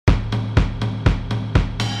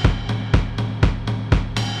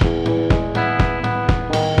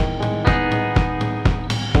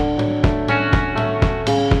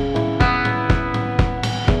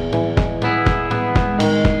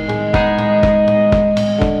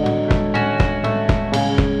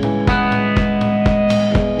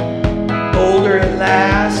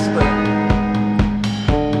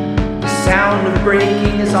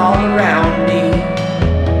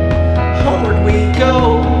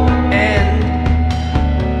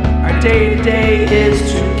every day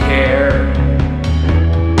is to care.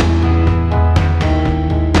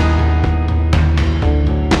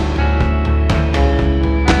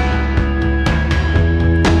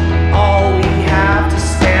 All we have to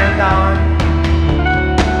stand on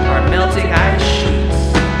are melting ice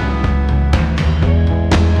sheets.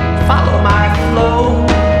 Follow my flow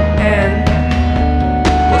and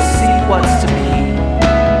we'll see what's to be.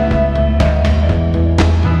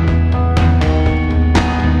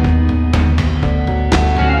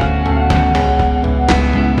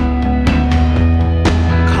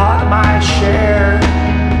 Caught my share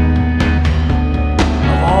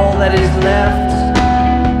of all that is left.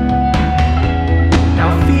 Now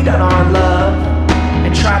feed on our love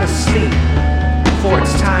and try to sleep before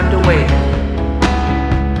it's time to wake.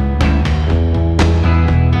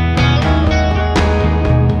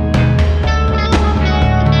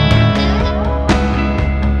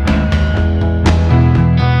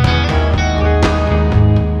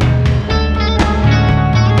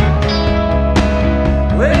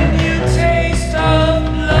 When you taste of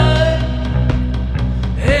blood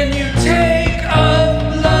and you take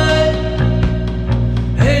of blood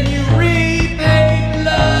and you repay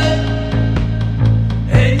blood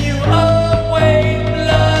and you await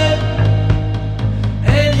blood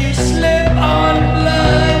and you slip on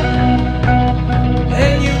blood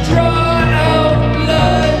and you draw out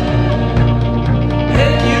blood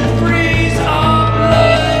and you freeze on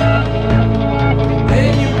blood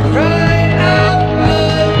and you cry out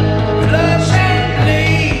blood, flush and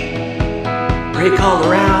bleed. Break all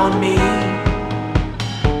around me.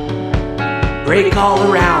 Break all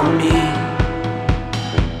around me.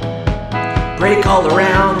 Break all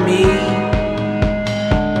around me.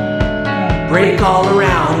 Break all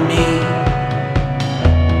around me.